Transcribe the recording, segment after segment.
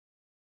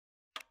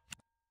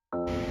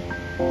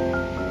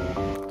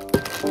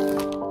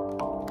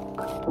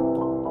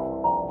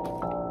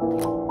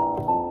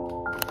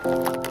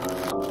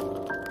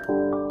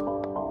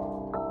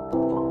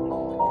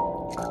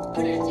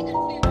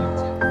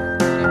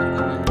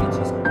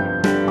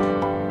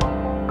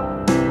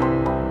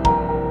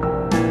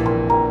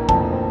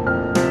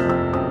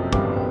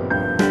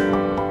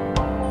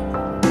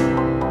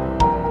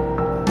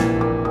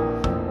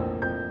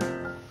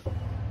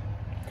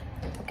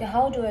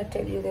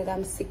tell you that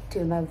I'm sick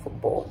till my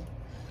bone.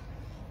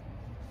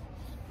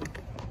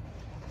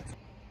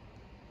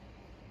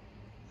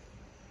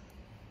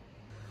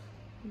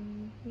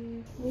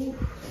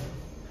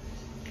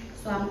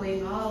 So I'm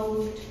going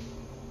out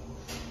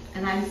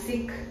and I'm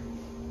sick,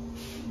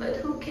 but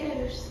who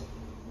cares?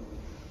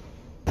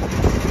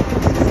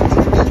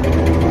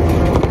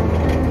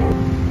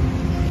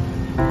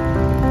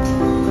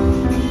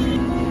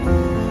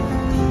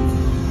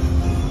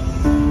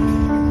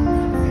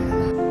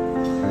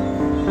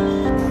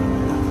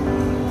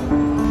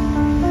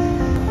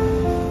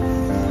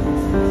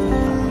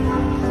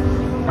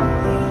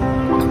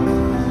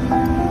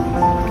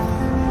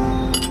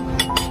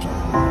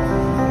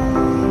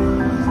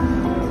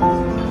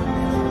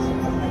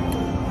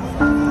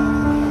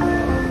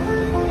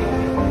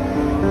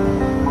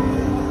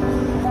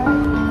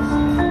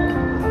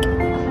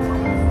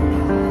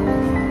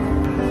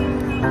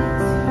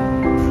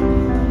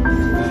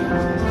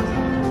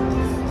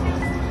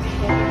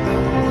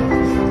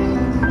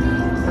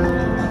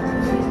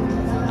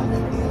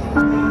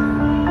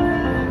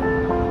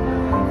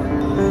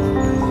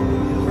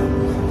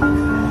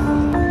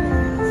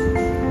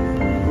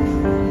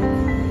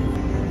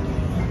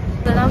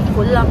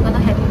 I'm gonna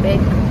head back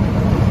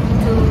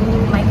to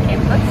my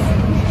campus.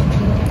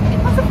 It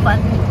was a fun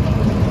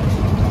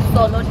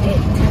solo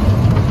date.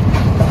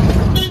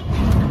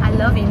 I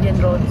love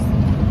Indian roads.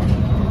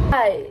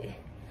 Hi.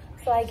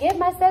 So I gave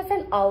myself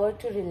an hour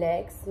to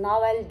relax.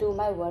 Now I'll do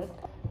my work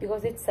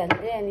because it's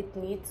Sunday and it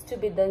needs to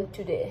be done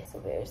today. So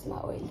where's my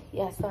oil?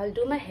 Yeah, so I'll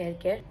do my hair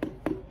care.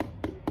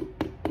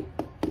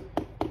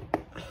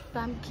 So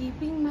I'm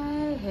keeping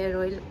my hair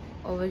oil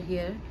over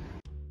here.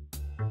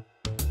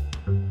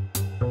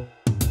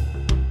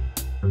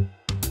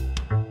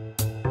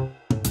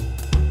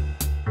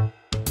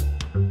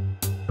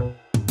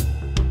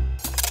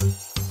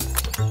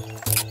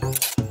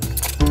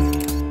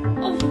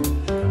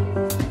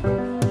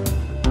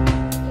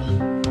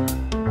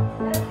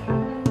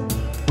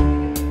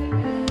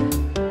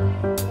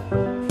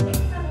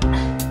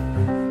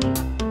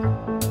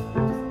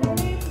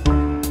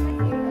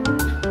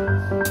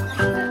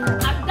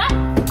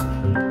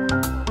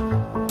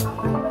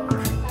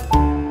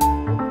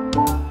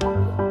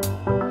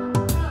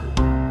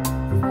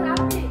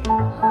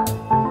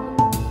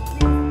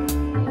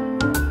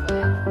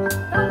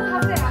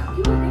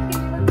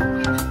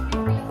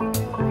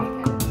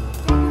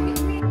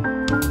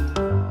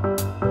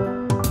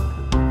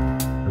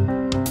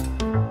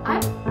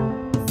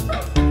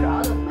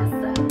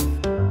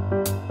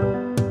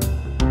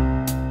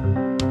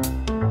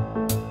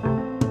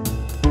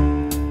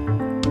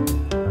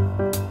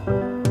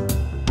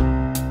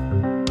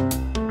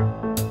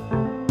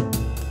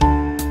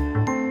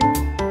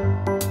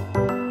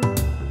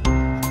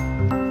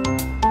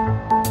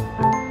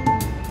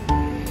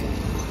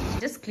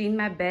 Clean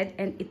my bed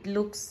and it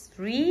looks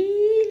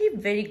really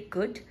very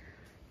good.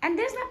 And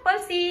there's my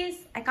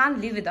purses. I can't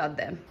live without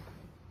them.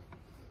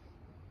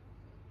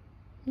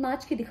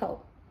 नाच के दिखाओ.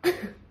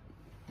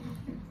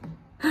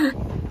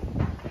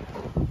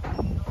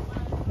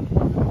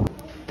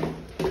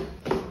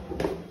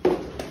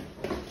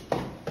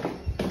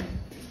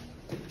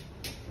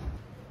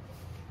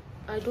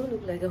 I do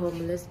look like a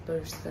homeless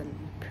person.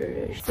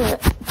 It's a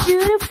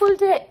beautiful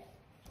day.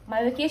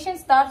 My vacation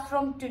starts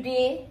from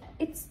today.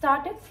 It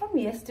started from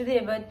yesterday,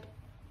 but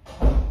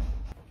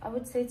I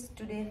would say it's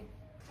today.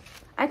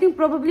 I think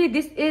probably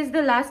this is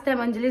the last time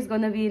Anjali is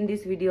gonna be in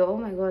this video. Oh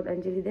my god,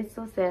 Anjali, that's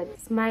so sad.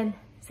 Smile.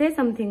 Say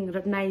something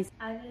nice.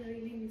 I will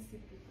really miss you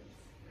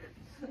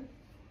people.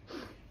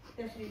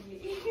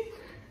 Definitely.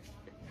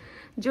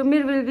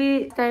 Jumir will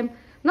be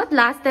not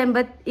last time,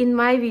 but in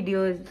my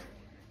videos.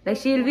 Like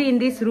she'll be in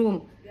this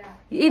room. Yeah.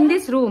 In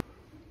this room.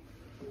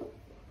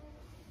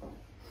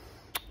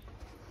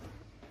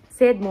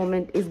 Sad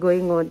moment is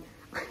going on.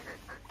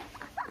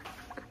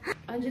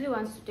 Anjali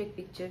wants to take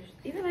pictures.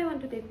 Even I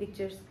want to take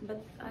pictures,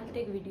 but I'll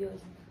take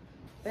videos.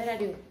 Where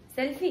are you?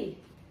 Selfie?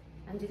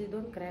 Anjali,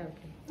 don't cry,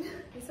 okay?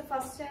 It's the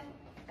first time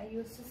I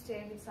used to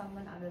stay with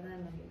someone other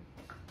than Mali.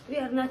 We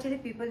are naturally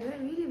people. We are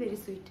really very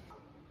sweet.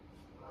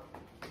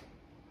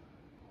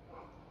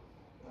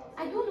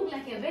 I do look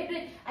like a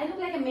wait. I look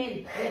like a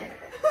male. Wait.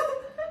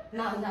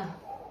 Now.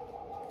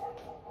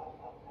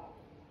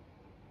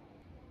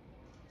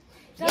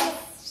 Yes.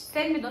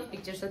 Send me those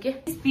pictures,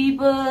 okay? These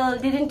people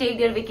didn't take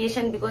their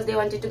vacation because they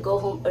wanted to go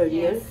home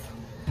earlier.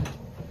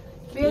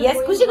 Yes,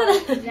 Kushi.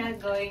 We are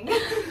going.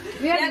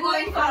 We are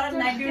going for a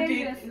night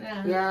duty.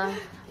 Yeah.